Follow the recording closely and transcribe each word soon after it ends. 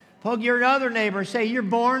Poke your other neighbor and say, you're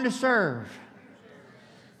born to serve.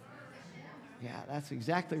 Yeah, that's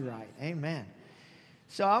exactly right. Amen.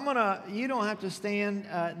 So you don't have to stand.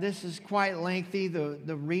 This is quite lengthy,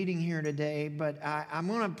 the reading here today, but I'm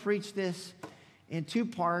going to preach this in two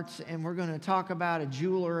parts, and we're going to talk about a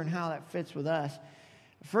jeweler and how that fits with us.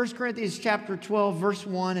 1 Corinthians chapter 12, verse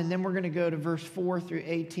 1, and then we're going to go to verse 4 through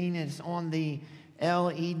 18, and it's on the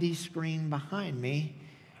LED screen behind me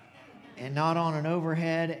and not on an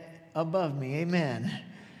overhead above me. Amen.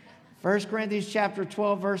 1 Corinthians chapter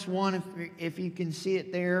 12, verse 1, if you can see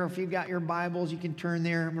it there, if you've got your Bibles, you can turn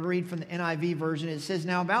there. I'm going to read from the NIV version. It says,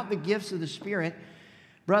 now about the gifts of the Spirit,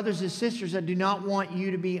 brothers and sisters, I do not want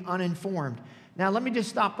you to be uninformed. Now let me just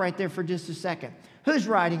stop right there for just a second. Who's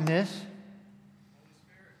writing this?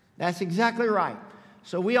 That's exactly right.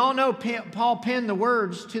 So we all know Paul penned the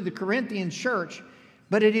words to the Corinthian church,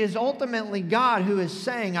 but it is ultimately God who is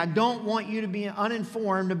saying, I don't want you to be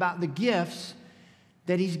uninformed about the gifts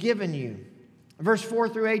that He's given you. Verse 4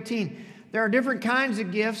 through 18, there are different kinds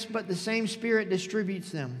of gifts, but the same Spirit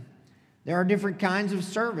distributes them. There are different kinds of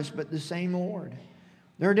service, but the same Lord.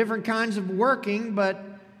 There are different kinds of working, but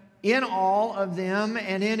in all of them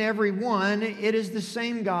and in every one, it is the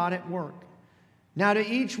same God at work. Now to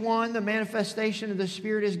each one, the manifestation of the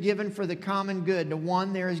Spirit is given for the common good. To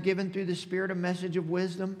one, there is given through the Spirit a message of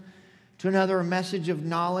wisdom. To another, a message of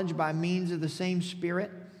knowledge by means of the same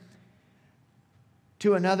Spirit.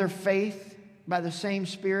 To another, faith by the same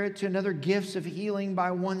Spirit. To another, gifts of healing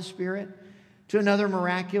by one Spirit. To another,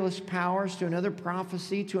 miraculous powers. To another,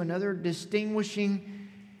 prophecy. To another, distinguishing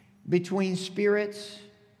between spirits.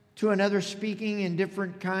 To another, speaking in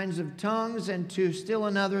different kinds of tongues. And to still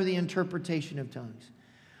another, the interpretation of tongues.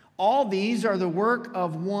 All these are the work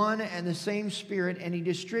of one and the same Spirit, and He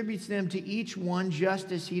distributes them to each one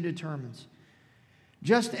just as He determines.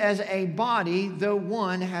 Just as a body, though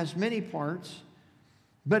one, has many parts,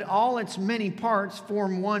 but all its many parts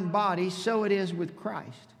form one body, so it is with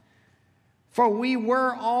Christ. For we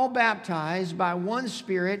were all baptized by one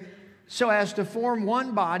Spirit, so as to form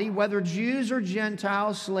one body, whether Jews or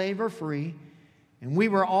Gentiles, slave or free, and we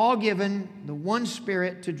were all given the one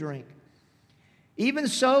Spirit to drink. Even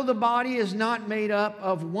so, the body is not made up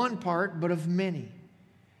of one part, but of many.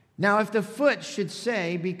 Now, if the foot should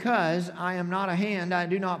say, because I am not a hand, I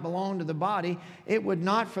do not belong to the body, it would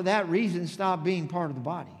not for that reason stop being part of the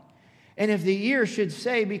body. And if the ear should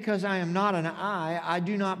say, because I am not an eye, I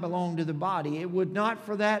do not belong to the body, it would not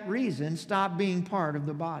for that reason stop being part of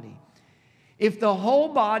the body. If the whole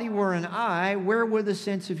body were an eye, where would the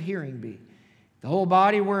sense of hearing be? If the whole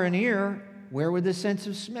body were an ear, where would the sense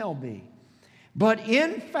of smell be? But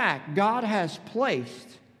in fact, God has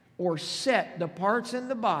placed or set the parts in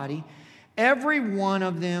the body, every one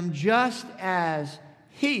of them just as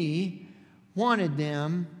He wanted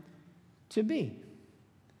them to be.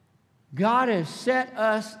 God has set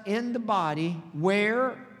us in the body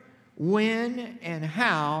where, when, and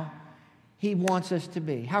how He wants us to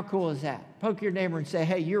be. How cool is that? Poke your neighbor and say,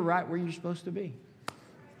 hey, you're right where you're supposed to be.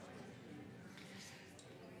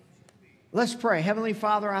 Let's pray. Heavenly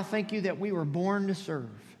Father, I thank You that we were born to serve.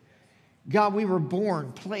 God, we were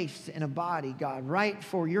born, placed in a body, God, right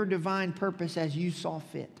for Your divine purpose as You saw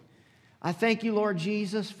fit. I thank You, Lord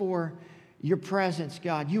Jesus, for Your presence,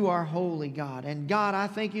 God. You are holy, God. And God, I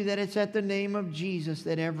thank You that it's at the name of Jesus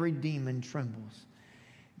that every demon trembles.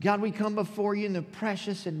 God, we come before You in the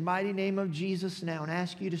precious and mighty name of Jesus now and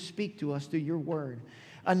ask You to speak to us through Your word.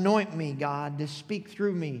 Anoint me, God, to speak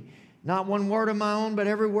through me. Not one word of my own, but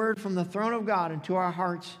every word from the throne of God into our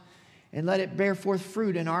hearts. And let it bear forth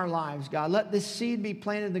fruit in our lives, God. Let this seed be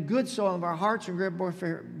planted in the good soil of our hearts and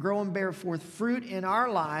grow and bear forth fruit in our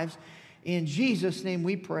lives. In Jesus' name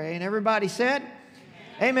we pray. And everybody said,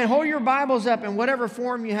 Amen. Hold your Bibles up in whatever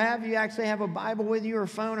form you have. You actually have a Bible with you or a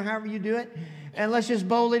phone or however you do it. And let's just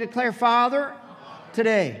boldly declare, Father,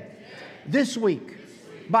 today, this week,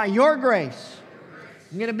 by Your grace,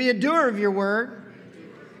 I'm going to be a doer of Your word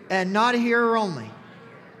and not a hearer only,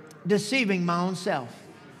 deceiving my own self.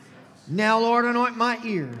 Now, Lord, anoint my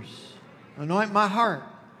ears, anoint my heart,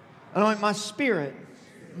 anoint my spirit,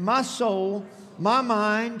 my soul, my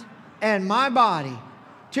mind, and my body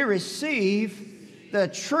to receive the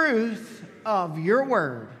truth of Your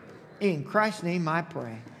word. In Christ's name I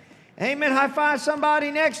pray. Amen. High five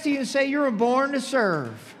somebody next to you and say, you were born to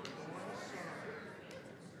serve.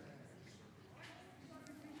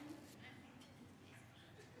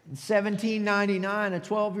 In 1799, a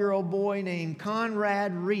 12-year-old boy named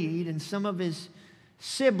Conrad Reed and some of his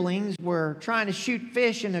siblings were trying to shoot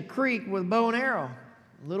fish in a creek with a bow and arrow.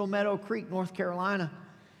 Little Meadow Creek, North Carolina.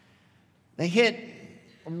 They hit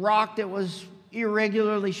a rock that was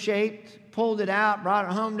irregularly shaped, pulled it out, brought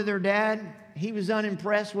it home to their dad. He was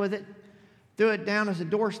unimpressed with it, threw it down as a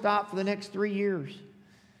doorstop for the next 3 years.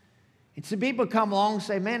 And some people come along and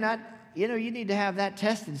say, man, you need to have that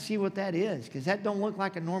tested and see what that is, because that don't look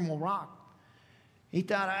like a normal rock. He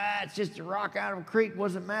thought, it's just a rock out of a creek,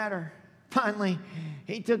 doesn't matter. Finally,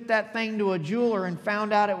 he took that thing to a jeweler and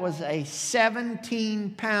found out it was a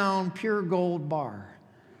 17-pound pure gold bar.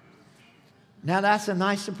 Now that's a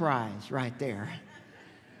nice surprise right there.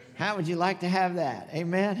 How would you like to have that?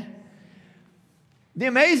 Amen? The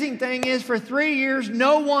amazing thing is, for 3 years,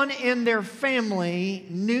 no one in their family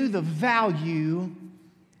knew the value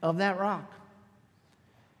of that rock.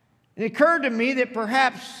 It occurred to me that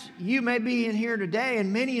perhaps you may be in here today,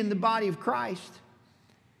 and many in the body of Christ,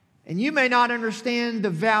 and you may not understand the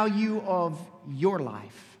value of your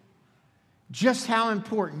life, just how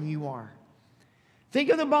important you are. Think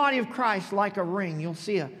of the body of Christ like a ring. You'll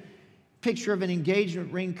see a picture of an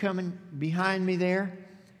engagement ring coming behind me there.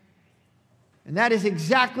 And that is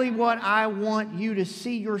exactly what I want you to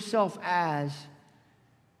see yourself as,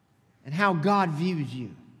 and how God views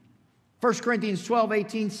you. 1 Corinthians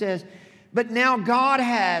 12:18 says, but now God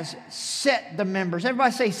has set the members.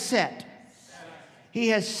 Everybody say set. He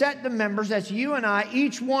has set the members, that's you and I,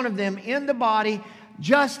 each one of them in the body,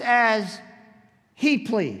 just as He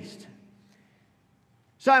pleased.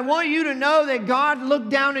 So I want you to know that God looked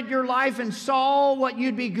down at your life and saw what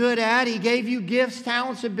you'd be good at. He gave you gifts,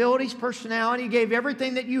 talents, abilities, personality. He gave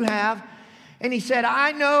everything that you have. And He said,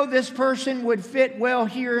 I know this person would fit well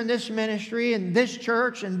here in this ministry, and this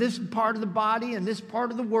church, and this part of the body, and this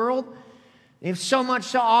part of the world. They have so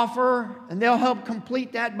much to offer, and they'll help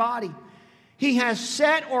complete that body. He has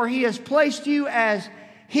set, or He has placed you as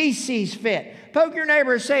He sees fit. Poke your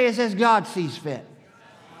neighbor and say, it says God sees fit.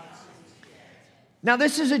 Now,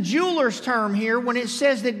 this is a jeweler's term here when it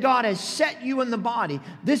says that God has set you in the body.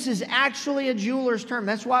 This is actually a jeweler's term.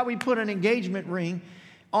 That's why we put an engagement ring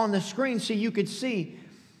on the screen so you could see.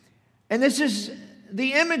 And this is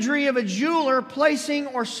the imagery of a jeweler placing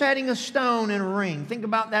or setting a stone in a ring. Think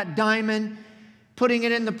about that diamond, putting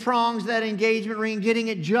it in the prongs of that engagement ring, getting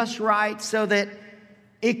it just right so that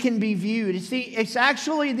it can be viewed. It's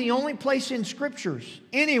actually the only place in Scriptures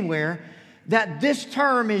anywhere that this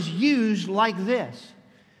term is used like this.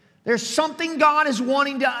 There's something God is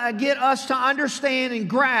wanting to get us to understand and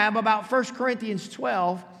grab about 1 Corinthians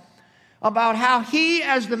 12, about how He,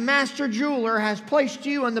 as the master jeweler, has placed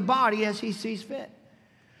you in the body as He sees fit.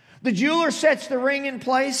 The jeweler sets the ring in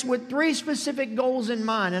place with 3 specific goals in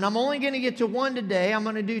mind, and I'm only going to get to 1 today. I'm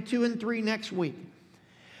going to do 2 and 3 next week.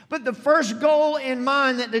 But the first goal in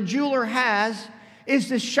mind that the jeweler has is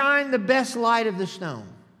to shine the best light of the stone.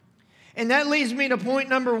 And that leads me to point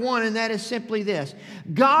number 1, and that is simply this.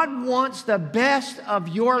 God wants the best of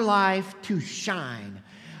your life to shine.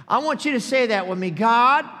 I want you to say that with me.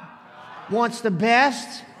 God wants the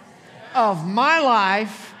best of my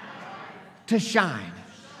life to shine.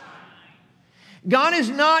 God is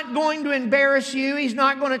not going to embarrass you. He's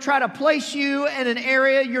not going to try to place you in an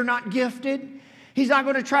area you're not gifted. He's not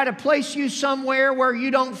going to try to place you somewhere where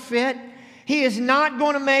you don't fit. He is not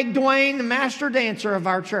going to make Dwayne the master dancer of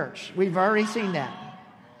our church. We've already seen that.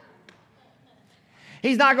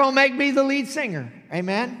 He's not going to make me the lead singer.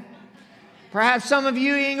 Amen? Perhaps some of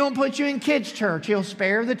you, He ain't going to put you in kids' church. He'll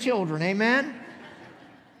spare the children. Amen?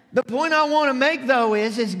 The point I want to make, though,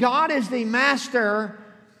 is God is the master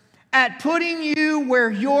at putting you where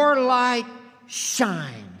your light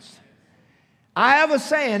shines. I have a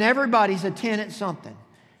saying, everybody's a 10 at something.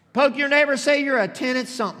 Poke your neighbor, say you're a 10 at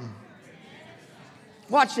something.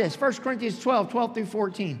 Watch this, 1 Corinthians 12 through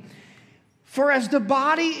 14. For as the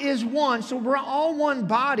body is one, so we're all one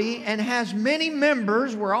body and has many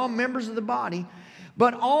members, we're all members of the body,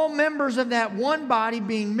 but all members of that one body,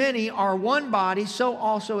 being many, are one body, so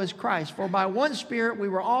also is Christ. For by one Spirit we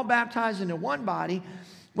were all baptized into one body,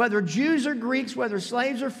 whether Jews or Greeks, whether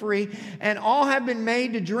slaves or free, and all have been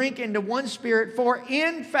made to drink into one Spirit. For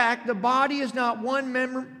in fact, the body is not one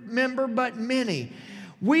member but many.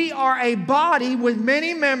 We are a body with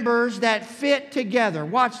many members that fit together.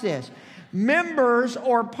 Watch this. Members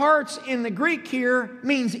or parts in the Greek here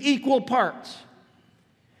means equal parts.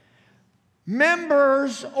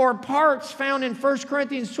 Members or parts found in 1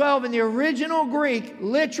 Corinthians 12 in the original Greek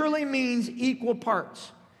literally means equal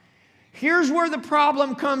parts. Here's where the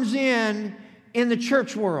problem comes in the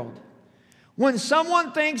church world. When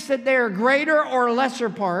someone thinks that they're a greater or a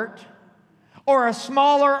lesser part, or a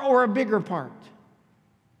smaller or a bigger part.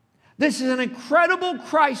 This is an incredible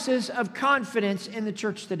crisis of confidence in the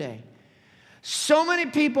church today. So many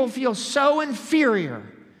people feel so inferior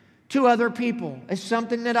to other people. It's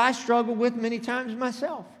something that I struggle with many times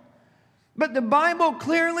myself. But the Bible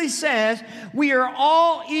clearly says we are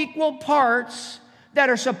all equal parts that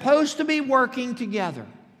are supposed to be working together.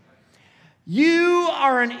 You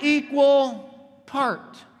are an equal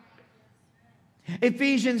part.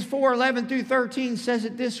 Ephesians 4:11 through 13 says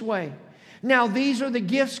it this way. Now these are the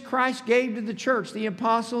gifts Christ gave to the church, the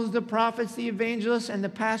apostles, the prophets, the evangelists, and the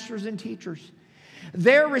pastors and teachers.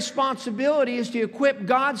 Their responsibility is to equip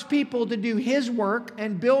God's people to do His work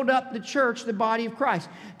and build up the church, the body of Christ.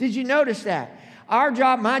 Did you notice that? Our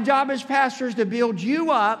job, my job as pastor, is to build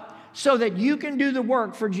you up so that you can do the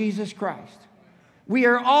work for Jesus Christ. We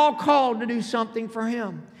are all called to do something for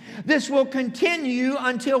Him. This will continue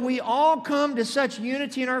until we all come to such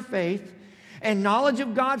unity in our faith and knowledge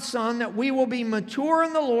of God's Son that we will be mature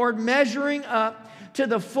in the Lord, measuring up to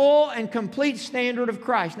the full and complete standard of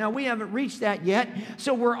Christ. Now, we haven't reached that yet,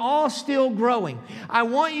 so we're all still growing. I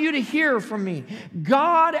want you to hear from me.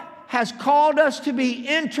 God has called us to be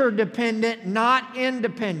interdependent, not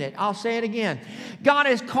independent. I'll say it again. God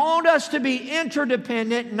has called us to be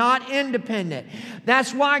interdependent, not independent.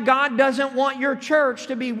 That's why God doesn't want your church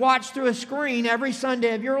to be watched through a screen every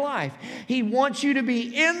Sunday of your life. He wants you to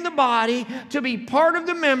be in the body, to be part of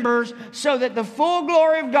the members, so that the full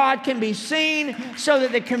glory of God can be seen, so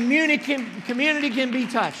that the community can be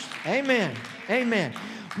touched. Amen. Amen.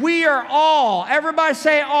 We are all, everybody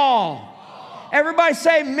say all. Everybody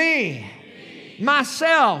say me,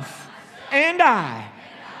 myself, and I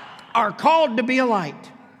are called to be a light.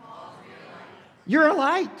 You're a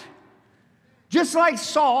light. Just like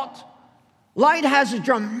salt, light has a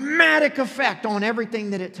dramatic effect on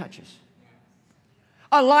everything that it touches.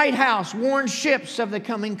 A lighthouse warns ships of the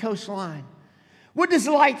coming coastline. What does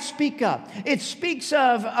light speak of? It speaks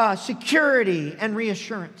of security and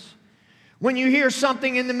reassurance. When you hear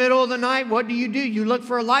something in the middle of the night, what do? You look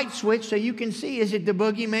for a light switch so you can see, is it the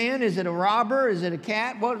boogeyman? Is it a robber? Is it a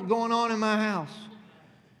cat? What's going on in my house?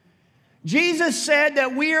 Jesus said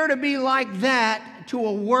that we are to be like that to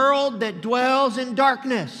a world that dwells in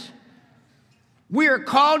darkness. We are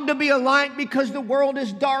called to be a light because the world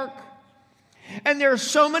is dark. And there are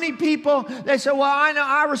so many people, they say, well, I know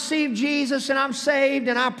I received Jesus and I'm saved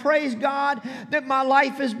and I praise God that my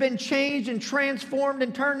life has been changed and transformed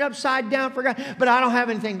and turned upside down for God, but I don't have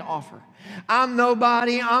anything to offer. I'm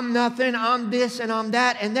nobody, I'm nothing, I'm this and I'm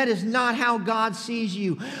that, and that is not how God sees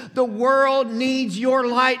you. The world needs your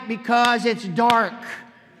light because it's dark.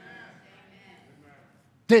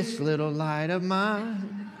 This little light of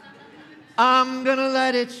mine, I'm gonna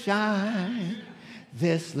let it shine.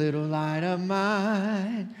 This little light of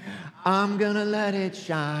mine, I'm gonna let it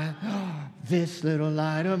shine. This little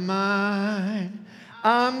light of mine,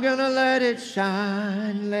 I'm gonna let it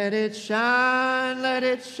shine, let it shine, let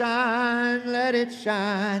it shine, let it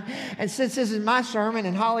shine. And since this is my sermon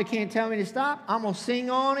and Holly can't tell me to stop, I'm gonna sing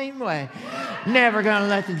on anyway. Never gonna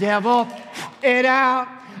let the devil it out.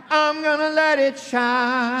 I'm gonna let it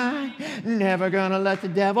shine. Never gonna let the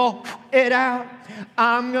devil it out.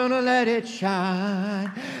 I'm gonna let it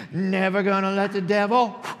shine. Never gonna let the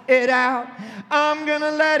devil it out. I'm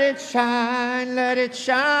gonna let it shine. Let it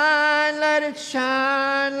shine. Let it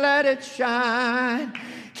shine. Let it shine.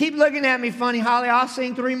 Keep looking at me funny, Holly. I'll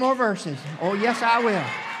sing 3 more verses. Oh, yes, I will.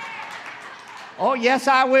 Oh, yes,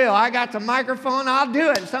 I will. I got the microphone. I'll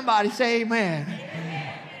do it. Somebody say amen.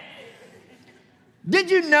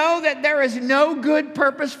 Did you know that there is no good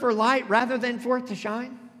purpose for light rather than for it to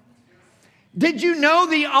shine? Did you know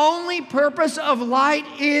the only purpose of light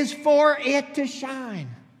is for it to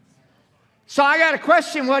shine? So I got a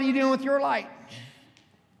question. What are you doing with your light?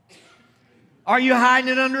 Are you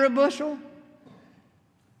hiding it under a bushel?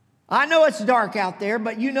 I know it's dark out there,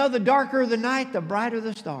 but you know the darker the night, the brighter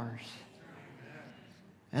the stars.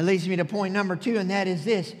 That leads me to point number 2, and that is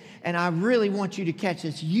this. And I really want you to catch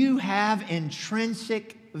this. You have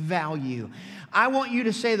intrinsic value. I want you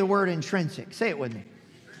to say the word intrinsic. Say it with me.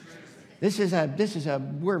 This is a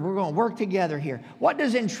word. We're going to work together here. What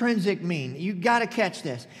does intrinsic mean? You got to catch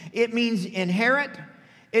this. It means inherent.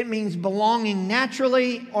 It means belonging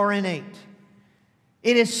naturally or innate.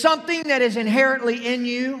 It is something that is inherently in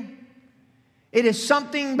you. It is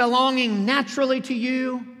something belonging naturally to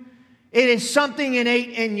you. It is something innate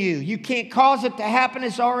in you. You can't cause it to happen.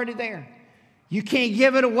 It's already there. You can't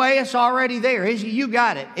give it away. It's already there. You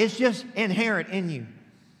got it. It's just inherent in you.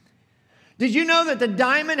 Did you know that the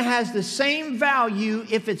diamond has the same value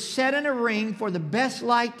if it's set in a ring for the best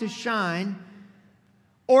light to shine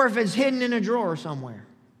or if it's hidden in a drawer somewhere?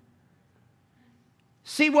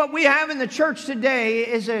 See, what we have in the church today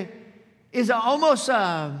is almost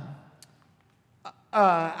I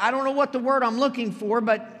don't know what the word I'm looking for,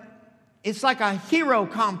 but It's like a hero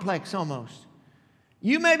complex almost.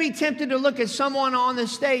 You may be tempted to look at someone on the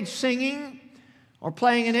stage singing or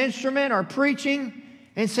playing an instrument or preaching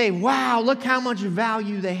and say, wow, look how much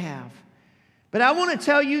value they have. But I want to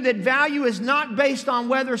tell you that value is not based on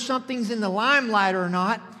whether something's in the limelight or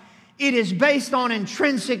not. It is based on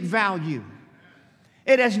intrinsic value.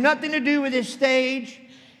 It has nothing to do with this stage.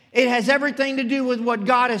 It has everything to do with what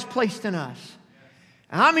God has placed in us.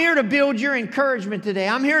 And I'm here to build your encouragement today.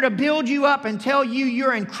 I'm here to build you up and tell you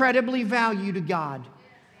you're incredibly valued to God.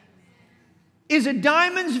 Is a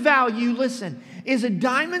diamond's value, listen, is a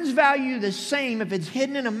diamond's value the same if it's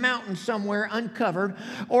hidden in a mountain somewhere uncovered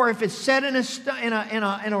or if it's set in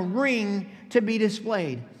a ring to be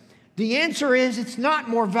displayed? The answer is it's not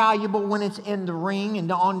more valuable when it's in the ring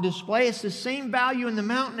and on display. It's the same value in the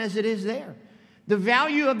mountain as it is there. The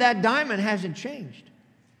value of that diamond hasn't changed.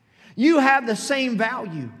 You have the same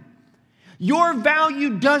value. Your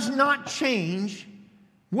value does not change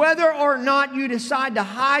whether or not you decide to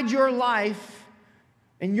hide your life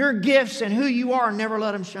and your gifts and who you are and never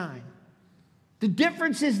let them shine. The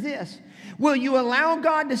difference is this. Will you allow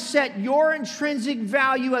God to set your intrinsic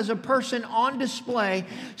value as a person on display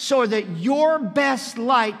so that your best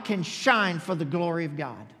light can shine for the glory of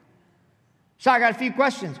God? So I got a few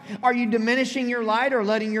questions. Are you diminishing your light or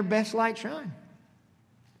letting your best light shine?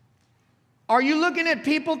 Are you looking at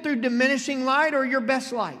people through diminishing light or your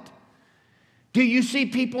best light? Do you see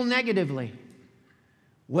people negatively?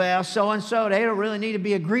 Well, so-and-so, they don't really need to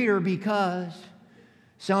be a greeter because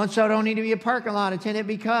so-and-so don't need to be a parking lot attendant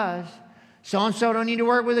because so-and-so don't need to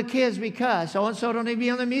work with the kids because so-and-so don't need to be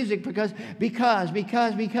on the music because.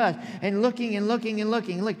 And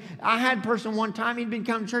looking. Look, I had a person one time, he'd been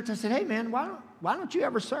coming to church. I said, hey, man, why don't you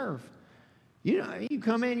ever serve? You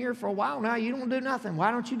come in here for a while now, you don't do nothing.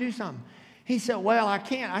 Why don't you do something? He said, well, I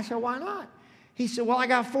can't. I said, why not? He said, well, I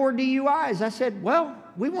got 4 DUIs. I said, well,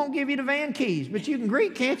 we won't give you the van keys, but you can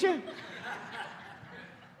greet, can't you?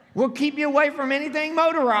 We'll keep you away from anything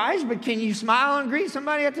motorized, but can you smile and greet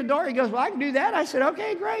somebody at the door? He goes, well, I can do that. I said,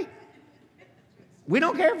 okay, great. We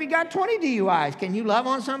don't care if you got 20 DUIs. Can you love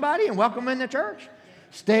on somebody and welcome them in the church?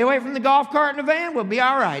 Stay away from the golf cart and the van. We'll be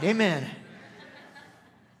all right. Amen.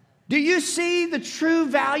 Do you see the true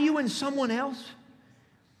value in someone else?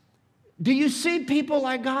 Do you see people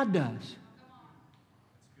like God does?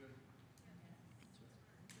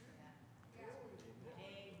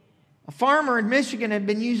 A farmer in Michigan had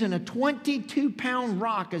been using a 22-pound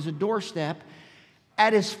rock as a doorstep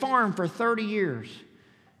at his farm for 30 years.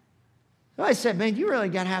 So I said, man, you really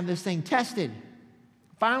got to have this thing tested.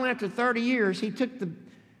 Finally, after 30 years, he took the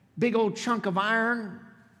big old chunk of iron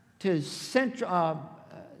to Central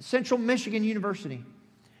Michigan University.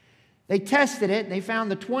 They tested it, and they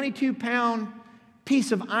found the 22-pound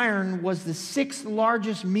piece of iron was the 6th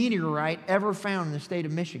largest meteorite ever found in the state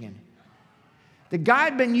of Michigan. The guy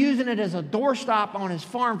had been using it as a doorstop on his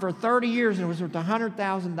farm for 30 years, and it was worth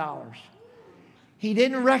 $100,000. He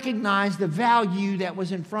didn't recognize the value that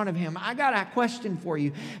was in front of him. I got a question for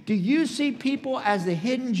you. Do you see people as the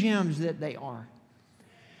hidden gems that they are?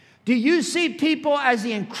 Do you see people as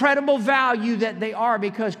the incredible value that they are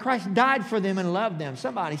because Christ died for them and loved them?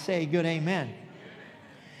 Somebody say a good amen.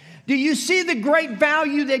 Do you see the great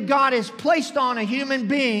value that God has placed on a human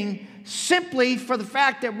being simply for the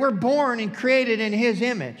fact that we're born and created in His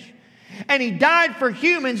image? And He died for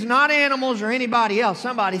humans, not animals or anybody else.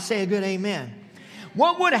 Somebody say a good amen.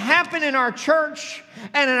 What would happen in our church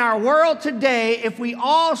and in our world today if we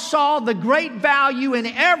all saw the great value in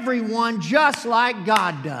everyone just like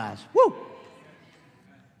God does? Woo!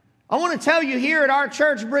 I want to tell you here at our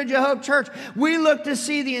church, Bridge of Hope Church, we look to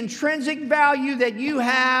see the intrinsic value that you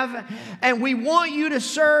have, and we want you to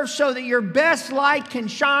serve so that your best light can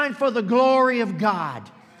shine for the glory of God.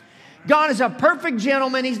 God is a perfect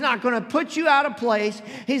gentleman. He's not going to put you out of place.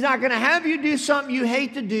 He's not going to have you do something you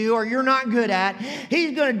hate to do or you're not good at.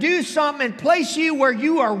 He's going to do something and place you where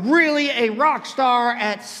you are really a rock star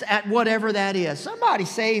at whatever that is. Somebody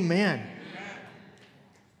say amen.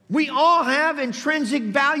 We all have intrinsic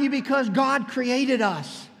value because God created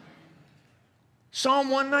us. Psalm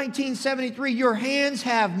 119:73, your hands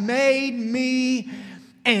have made me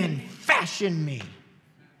and fashioned me.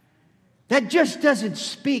 That just doesn't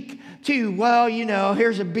speak to, well,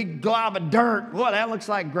 here's a big glob of dirt. Well, that looks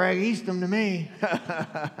like Greg Eastham to me.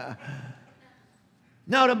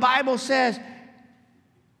 No, the Bible says,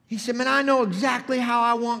 he said, man, I know exactly how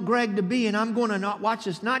I want Greg to be, and I'm going to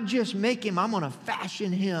not just make him, I'm going to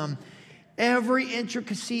fashion him. Every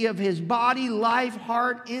intricacy of his body, life,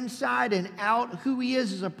 heart, inside and out, who he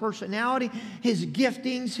is as a personality, his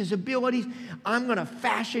giftings, his abilities, I'm going to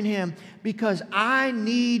fashion him because I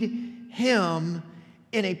need him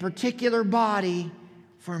in a particular body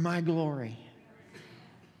for my glory.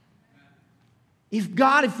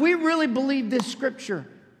 If we really believe this scripture,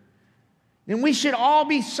 then we should all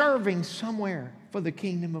be serving somewhere for the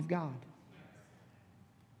kingdom of God.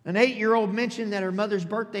 An 8-year-old mentioned that her mother's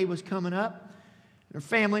birthday was coming up. Her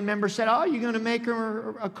family member said, "Oh, you're going to make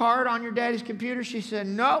her a card on your daddy's computer?" She said,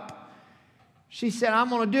 "Nope." She said, "I'm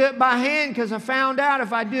going to do it by hand because I found out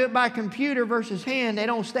if I do it by computer versus hand, they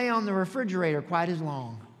don't stay on the refrigerator quite as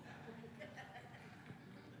long."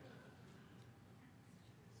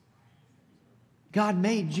 God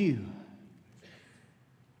made you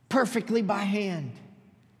perfectly by hand,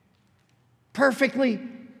 perfectly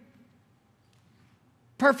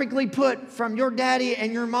put from your daddy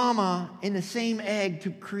and your mama in the same egg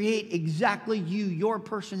to create exactly you, your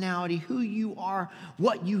personality, who you are,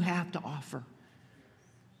 what you have to offer.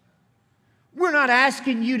 We're not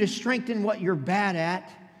asking you to strengthen what you're bad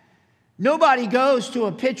at. Nobody goes to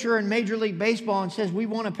a pitcher in Major League Baseball and says, "We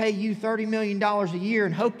want to pay you $30 million a year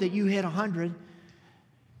and hope that you hit 100.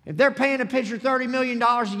 If they're paying a pitcher $30 million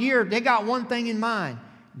a year, they got one thing in mind: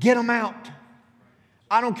 get them out.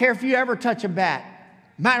 I don't care if you ever touch a bat.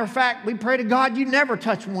 Matter of fact, we pray to God you never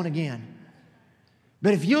touch one again.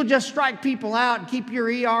 But if you'll just strike people out and keep your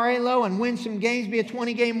ERA low and win some games, be a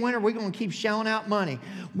 20-game winner, we're going to keep shelling out money.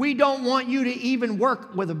 We don't want you to even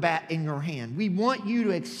work with a bat in your hand. We want you to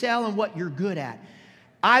excel in what you're good at."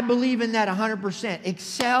 I believe in that 100%.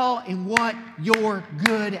 Excel in what you're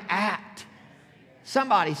good at.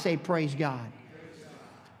 Somebody say praise God.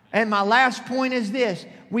 And my last point is this: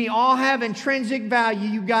 we all have intrinsic value.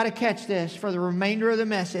 You've got to catch this for the remainder of the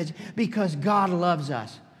message, because God loves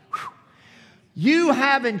us. You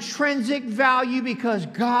have intrinsic value because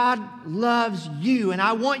God loves you. And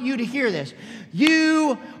I want you to hear this.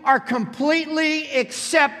 You are completely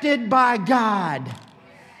accepted by God.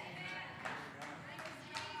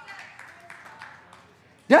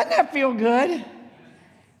 Doesn't that feel good?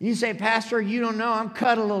 You say, "Pastor, you don't know, I'm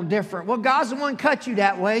cut a little different." Well, God's the one cut you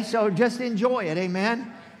that way, so just enjoy it,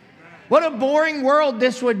 amen? What a boring world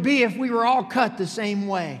this would be if we were all cut the same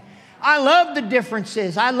way. I love the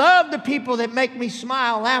differences. I love the people that make me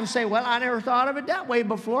smile, laugh, and say, "Well, I never thought of it that way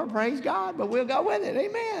before, praise God," but we'll go with it,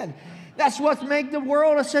 amen? That's what's made the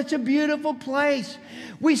world such a beautiful place.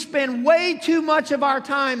 We spend way too much of our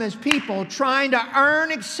time as people trying to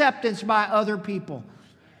earn acceptance by other people.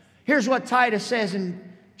 Here's what Titus says in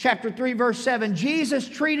chapter 3, verse 7. Jesus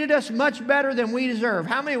treated us much better than we deserve.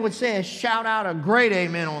 How many would say, shout out a great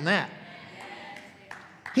amen on that?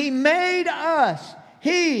 He made us,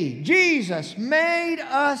 Jesus, made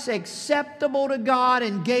us acceptable to God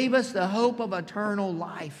and gave us the hope of eternal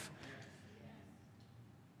life.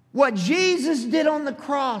 What Jesus did on the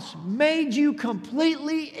cross made you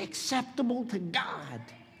completely acceptable to God.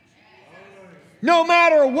 No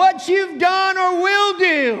matter what you've done or will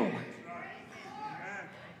do.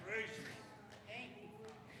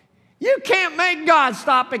 You can't make God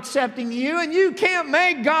stop accepting you, and you can't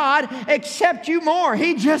make God accept you more.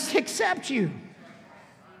 He just accepts you.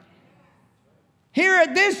 Here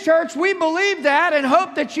at this church, we believe that and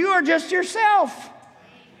hope that you are just yourself.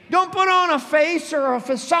 Don't put on a face or a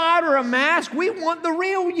facade or a mask. We want the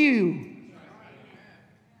real you.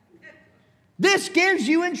 This gives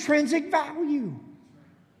you intrinsic value.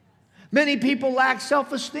 Many people lack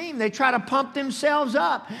self-esteem. They try to pump themselves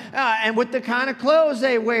up. And with the kind of clothes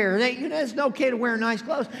they wear, it's okay to wear nice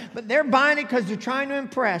clothes, but they're buying it because they're trying to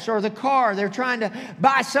impress. Or the car, they're trying to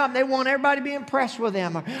buy something. They want everybody to be impressed with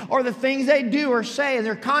them. Or the things they do or say, and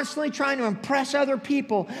they're constantly trying to impress other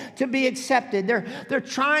people to be accepted. They're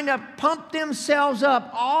trying to pump themselves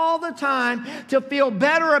up all the time to feel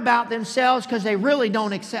better about themselves because they really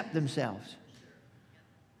don't accept themselves.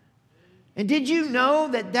 And did you know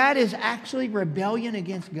that that is actually rebellion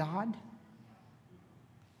against God?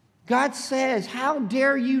 God says, how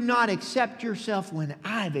dare you not accept yourself when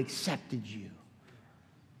I've accepted you?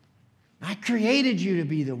 I created you to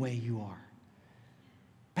be the way you are.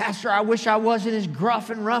 Pastor, I wish I wasn't as gruff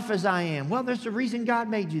and rough as I am. Well, there's a reason God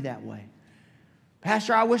made you that way.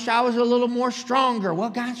 Pastor, I wish I was a little more stronger.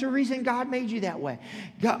 Well, that's the reason God made you that way.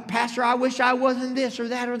 Pastor, I wish I wasn't this or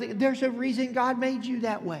that. There's a reason God made you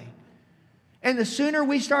that way. And the sooner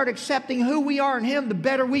we start accepting who we are in Him, the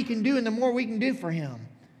better we can do and the more we can do for Him.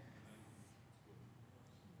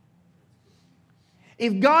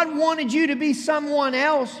 If God wanted you to be someone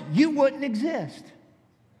else, you wouldn't exist.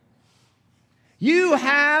 You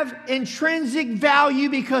have intrinsic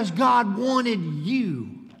value because God wanted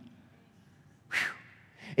you. Whew.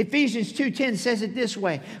 Ephesians 2:10 says it this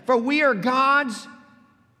way, for we are God's,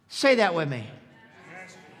 say that with me.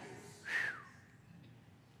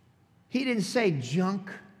 He didn't say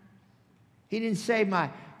junk. He didn't say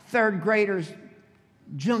my third grader's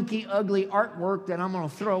junky, ugly artwork that I'm going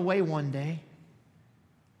to throw away one day.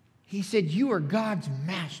 He said, you are God's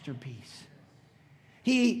masterpiece.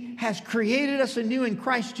 He has created us anew in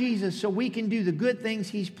Christ Jesus so we can do the good things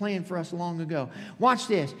He's planned for us long ago. Watch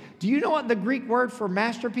this. Do you know what the Greek word for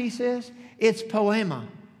masterpiece is? It's poema.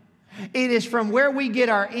 It is from where we get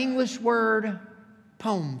our English word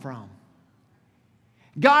poem from.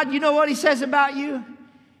 God, you know what He says about you?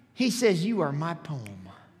 He says, you are my poem.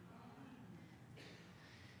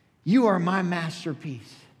 You are my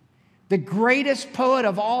masterpiece. The greatest poet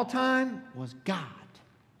of all time was God.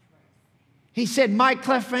 He said, Mike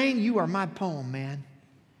Clefane, you are my poem, man.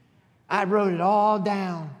 I wrote it all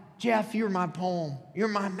down. Jeff, you're my poem. You're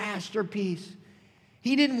my masterpiece.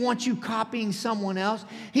 He didn't want you copying someone else.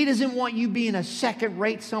 He doesn't want you being a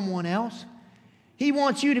second-rate someone else. He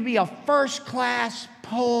wants you to be a first-class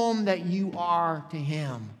poem that you are to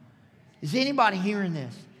Him. Is anybody hearing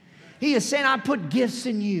this? He is saying, I put gifts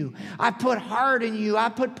in you. I put heart in you. I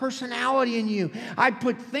put personality in you. I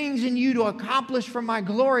put things in you to accomplish for my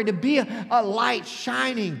glory, to be a light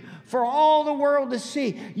shining for all the world to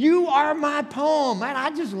see. You are my poem. And I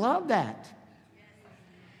just love that.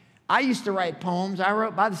 I used to write poems.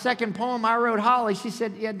 By the second poem I wrote Holly, she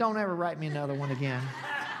said, yeah, don't ever write me another one again.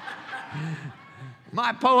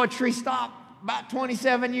 My poetry stopped about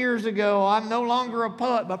 27 years ago. I'm no longer a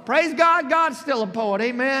poet, but praise God, God's still a poet.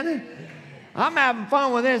 Amen. I'm having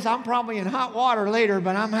fun with this. I'm probably in hot water later,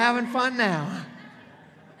 but I'm having fun now.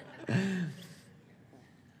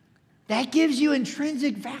 That gives you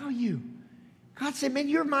intrinsic value. God said, man,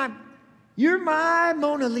 you're my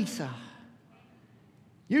Mona Lisa.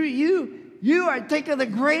 You are, think of the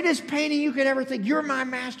greatest painting you could ever think. You're my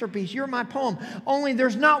masterpiece. You're my poem. Only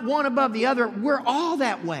there's not one above the other. We're all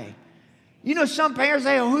that way. You know, some parents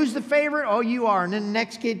say, oh, who's the favorite? Oh, you are. And then the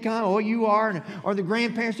next kid comes, oh, you are. Or the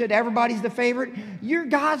grandparents said, everybody's the favorite. You're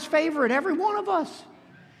God's favorite, every one of us.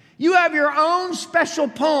 You have your own special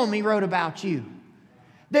poem He wrote about you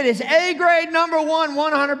that is A grade, number one,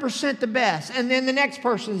 100% the best. And then the next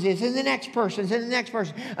person's is, and the next person's, and the next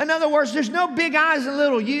person. In other words, there's no big I's and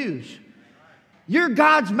little U's. You're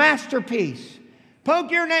God's masterpiece.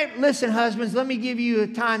 Poke your neighbor. Listen, husbands, let me give you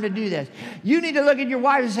time to do this. You need to look at your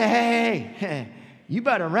wife and say, hey, you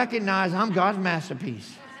better recognize I'm God's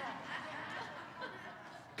masterpiece.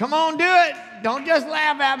 Come on, do it. Don't just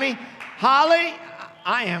laugh at me. Holly,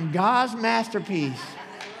 I am God's masterpiece.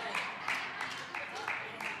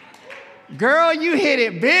 Girl, you hit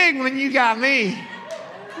it big when you got me.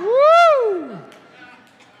 Woo!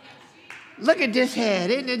 Look at this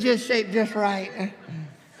head. Isn't it just shaped just right?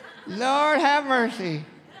 Lord have mercy.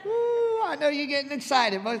 Ooh, I know you're getting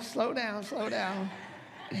excited, but slow down, slow down.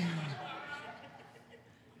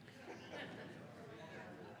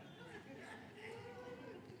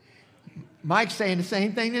 Mike's saying the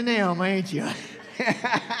same thing to them, ain't you?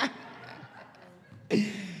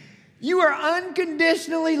 You are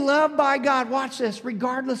unconditionally loved by God. Watch this,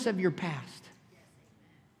 regardless of your past.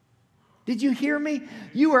 Did you hear me?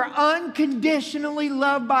 You are unconditionally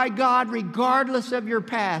loved by God regardless of your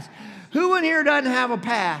past. Who in here doesn't have a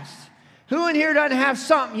past? Who in here doesn't have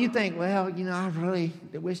something you think, well, you know, I really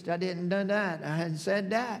wished I didn't done that. I hadn't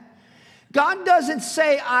said that. God doesn't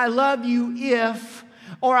say, I love you if,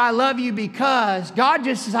 or I love you because. God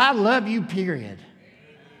just says, I love you, period.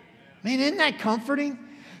 Man, isn't that comforting?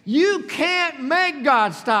 You can't make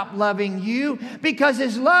God stop loving you because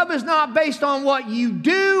His love is not based on what you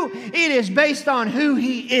do. It is based on who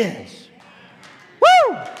He is.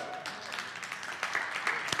 Woo!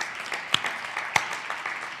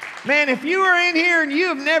 Man, if you are in here and you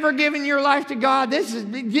have never given your life to God, this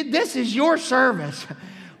is your service.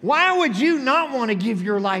 Why would you not want to give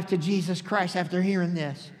your life to Jesus Christ after hearing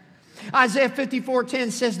this? Isaiah 54:10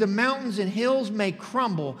 says, the mountains and hills may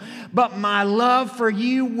crumble, but my love for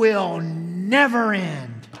you will never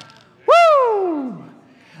end. Woo!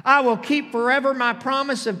 I will keep forever my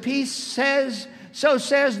promise of peace, so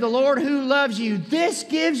says the Lord who loves you. This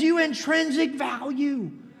gives you intrinsic value.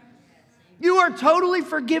 You are totally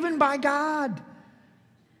forgiven by God.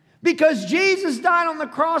 Because Jesus died on the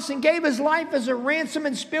cross and gave His life as a ransom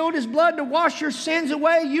and spilled His blood to wash your sins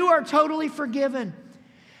away, you are totally forgiven.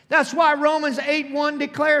 That's why Romans 8:1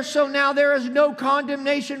 declares, so now there is no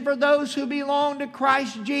condemnation for those who belong to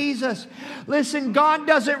Christ Jesus. Listen, God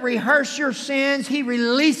doesn't rehearse your sins, He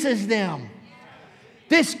releases them.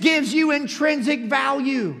 This gives you intrinsic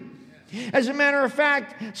value. As a matter of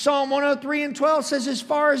fact, Psalm 103:12 says, as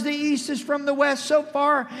far as the east is from the west, so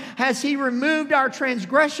far has He removed our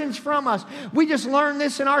transgressions from us. We just learned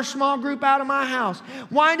this in our small group out of my house.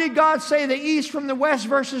 Why did God say the east from the west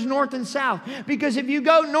versus north and south? Because if you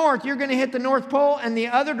go north, you're going to hit the North Pole, and the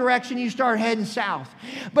other direction you start heading south.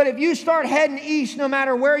 But if you start heading east, no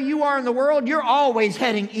matter where you are in the world, you're always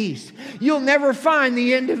heading east. You'll never find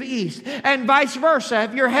the end of east. And vice versa.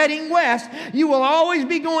 If you're heading west, you will always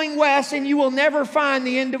be going west, and you will never find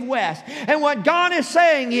the end of west. And what God is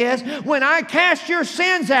saying is, when I cast your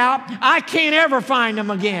sins out, I can't ever find them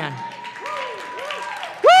again.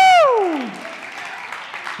 Woo!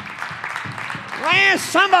 Man,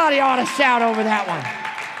 somebody ought to shout over that one.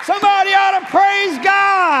 Somebody ought to praise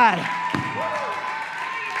God.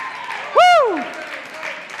 Woo!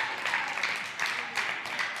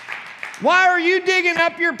 Why are you digging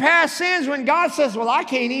up your past sins when God says, well, I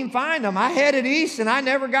can't even find them. I headed east and I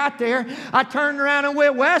never got there. I turned around and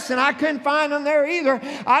went west and I couldn't find them there either.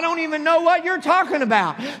 I don't even know what you're talking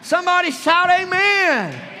about. Somebody shout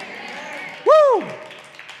amen. Woo!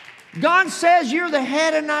 God says you're the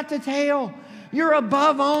head and not the tail. You're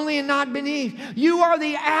above only and not beneath. You are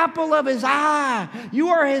the apple of His eye. You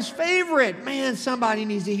are His favorite. Man, somebody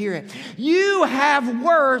needs to hear it. You have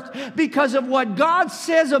worth because of what God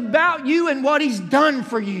says about you and what He's done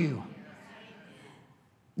for you.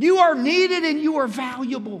 You are needed and you are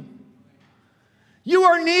valuable. You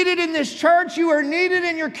are needed in this church. You are needed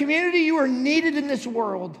in your community. You are needed in this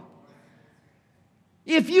world.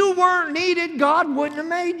 If you weren't needed, God wouldn't have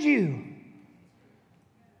made you.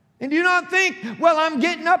 And do not think, well, I'm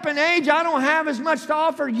getting up in age, I don't have as much to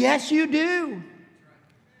offer. Yes, you do.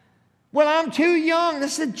 Well, I'm too young.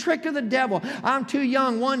 This is the trick of the devil. I'm too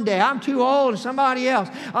young one day. I'm too old somebody else.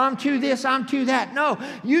 I'm too this, I'm too that. No,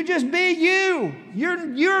 you just be you.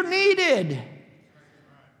 You're needed.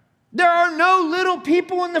 There are no little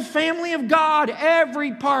people in the family of God.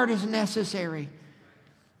 Every part is necessary.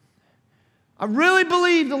 I really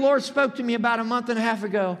believe the Lord spoke to me about a month and a half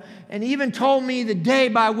ago and even told me the day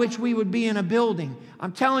by which we would be in a building.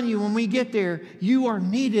 I'm telling you, when we get there, you are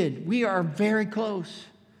needed. We are very close.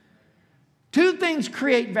 Two things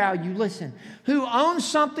create value. Listen, who owns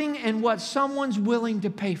something and what someone's willing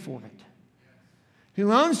to pay for it.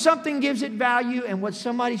 Who owns something gives it value, and what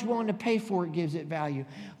somebody's willing to pay for it gives it value.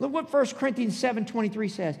 Look what 1 Corinthians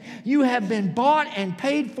 7:23 says. You have been bought and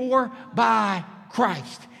paid for by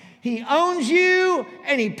Christ. He owns you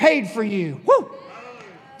and He paid for you. Woo!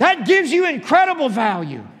 That gives you incredible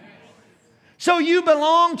value. So you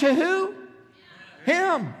belong to who?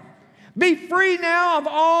 Him. Be free now of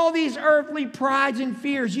all these earthly prides and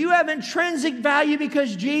fears. You have intrinsic value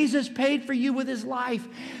because Jesus paid for you with His life.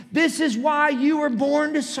 This is why you were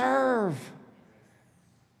born to serve.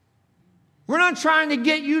 We're not trying to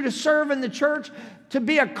get you to serve in the church to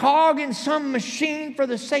be a cog in some machine for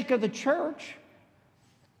the sake of the church.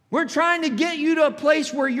 We're trying to get you to a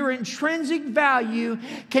place where your intrinsic value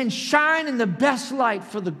can shine in the best light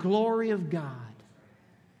for the glory of God.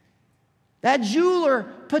 That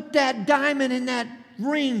jeweler put that diamond in that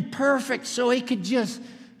ring perfect so it could just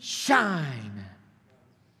shine.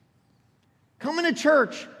 Coming to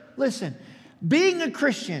church, listen, being a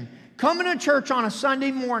Christian, coming to church on a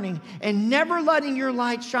Sunday morning and never letting your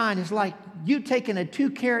light shine is like you taking a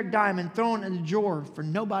 2-carat diamond, throwing it in the drawer for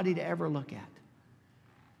nobody to ever look at.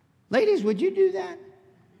 Ladies, would you do that?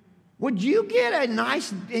 Would you get a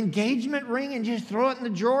nice engagement ring and just throw it in the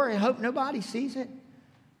drawer and hope nobody sees it?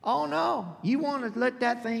 Oh, no. You want to let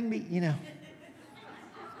that thing be,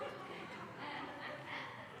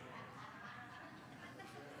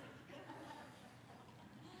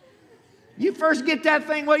 You first get that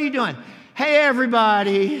thing, what are you doing? Hey,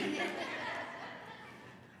 everybody.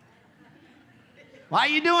 Why are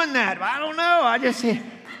you doing that? I don't know. I just said,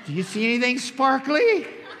 do you see anything sparkly?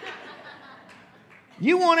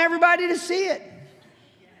 You want everybody to see it.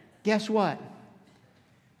 Guess what?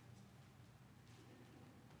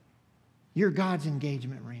 You're God's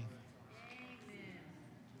engagement ring.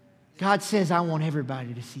 God says, I want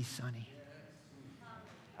everybody to see Sonny.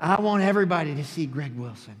 I want everybody to see Greg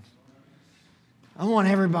Wilson. I want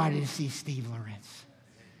everybody to see Steve Lawrence.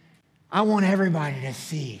 I want everybody to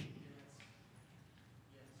see.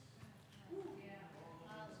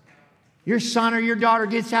 Your son or your daughter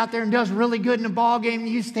gets out there and does really good in a ball game and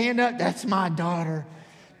you stand up, that's my daughter.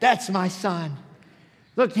 That's my son.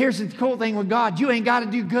 Look, here's the cool thing with God. You ain't got to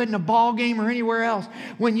do good in a ball game or anywhere else.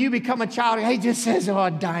 When you become a child, He just says,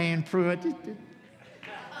 oh, Diane Pruitt.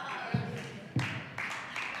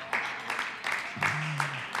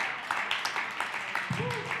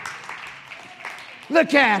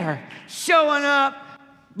 Look at her, showing up,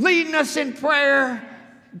 leading us in prayer.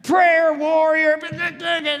 Prayer warrior. But look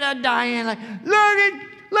at Diane. Like,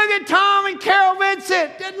 look at Tom and Carol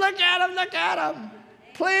Vincent. Just look at them.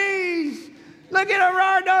 Please. Look at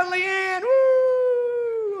Gerard and Leanne.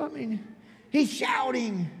 Woo! I mean, he's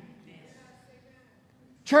shouting.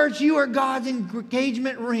 Church, you are God's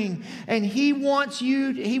engagement ring, and He wants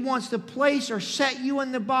to place or set you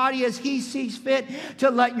in the body as He sees fit to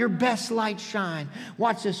let your best light shine.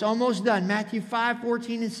 Watch this, almost done. Matthew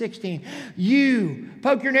 5:14 and 16. You,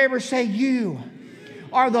 poke your neighbor, say, you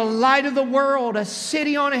are the light of the world. A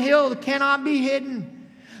city on a hill that cannot be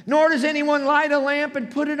hidden. Nor does anyone light a lamp and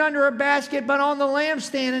put it under a basket, but on the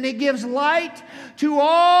lampstand, and it gives light to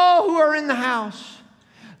all who are in the house.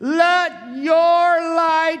 Let your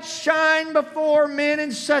light shine before men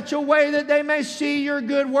in such a way that they may see your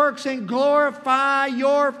good works and glorify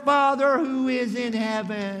your Father who is in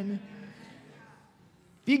heaven.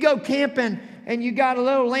 If you go camping and you got a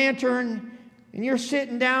little lantern and you're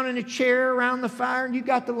sitting down in a chair around the fire and you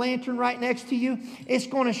got the lantern right next to you, it's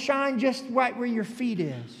going to shine just right where your feet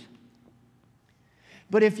is.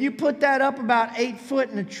 But if you put that up about 8 foot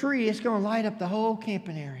in a tree, it's going to light up the whole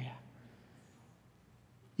camping area.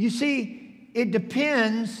 You see, it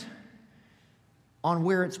depends on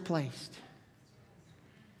where it's placed.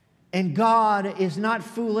 And God is not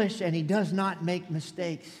foolish, and He does not make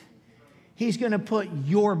mistakes. He's going to put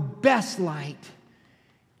your best light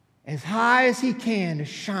as high as He can to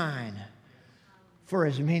shine for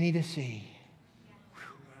as many to see.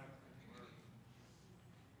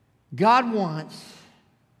 God wants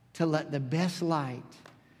to let the best light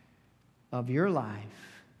of your life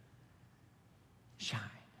shine.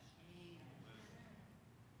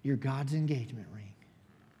 You're God's engagement ring.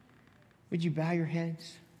 Would you bow your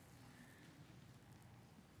heads?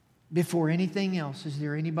 Before anything else, is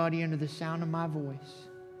there anybody under the sound of my voice?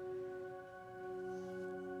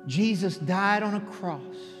 Jesus died on a cross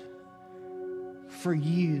for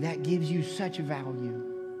you. That gives you such value.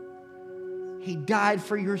 He died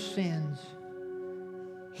for your sins.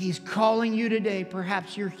 He's calling you today.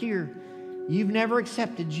 Perhaps you're here. You've never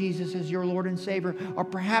accepted Jesus as your Lord and Savior. Or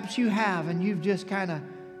perhaps you have, and you've just kind of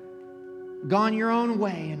gone your own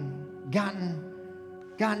way and gotten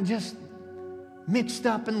just mixed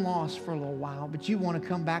up and lost for a little while, but you want to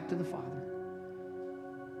come back to the Father.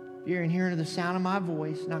 If you're in here under the sound of my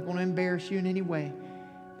voice, not going to embarrass you in any way,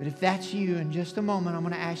 but if that's you, in just a moment, I'm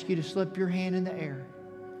going to ask you to slip your hand in the air.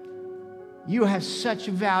 You have such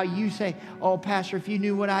value. You say, oh, Pastor, if you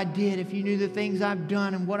knew what I did, if you knew the things I've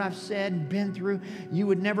done and what I've said and been through, you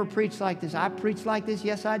would never preach like this. I preach like this,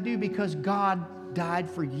 yes, I do, because God died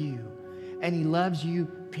for you. And He loves you,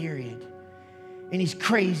 period. And He's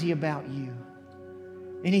crazy about you.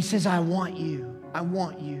 And He says, I want you. I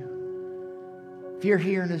want you. If you're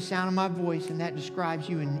hearing the sound of my voice and that describes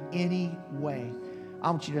you in any way, I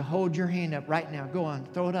want you to hold your hand up right now. Go on,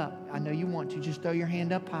 throw it up. I know you want to. Just throw your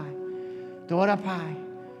hand up high. Throw it up high.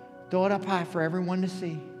 Throw it up high for everyone to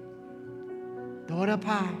see. Throw it up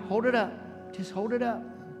high. Hold it up. Just hold it up.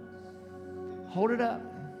 Hold it up.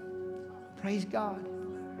 Praise God.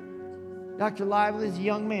 Dr. Lively is a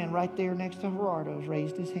young man right there next to Gerardo, has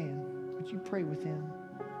raised his hand. Would you pray with him?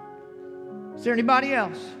 Is there anybody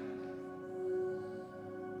else?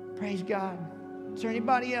 Praise God. Is there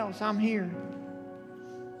anybody else? I'm here.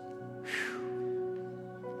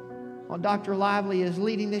 While Dr. Lively is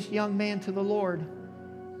leading this young man to the Lord,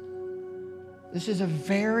 this is a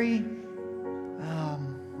very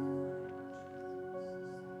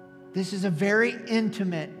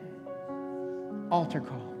intimate altar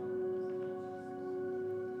call.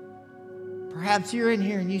 Perhaps you're in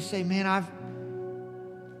here and you say, man,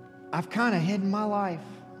 I've kind of hidden my life.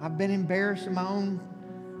 I've been embarrassed in my own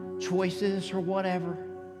choices or whatever.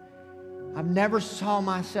 I've never saw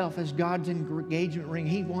myself as God's engagement ring.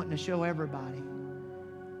 He's wanting to show everybody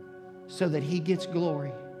so that He gets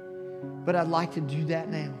glory. But I'd like to do that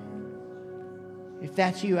now. If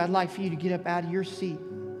that's you, I'd like for you to get up out of your seat.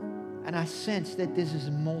 And I sense that this is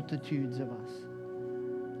multitudes of us.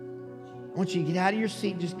 I want you to get out of your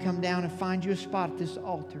seat and just come down and find you a spot at this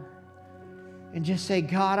altar. And just say,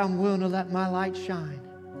 God, I'm willing to let my light shine.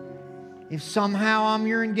 If somehow I'm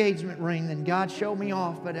your engagement ring, then God, show me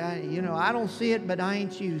off. But I don't see it, but I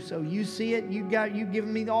ain't you. So you see it. You've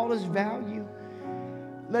given me all this value.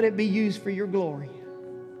 Let it be used for your glory.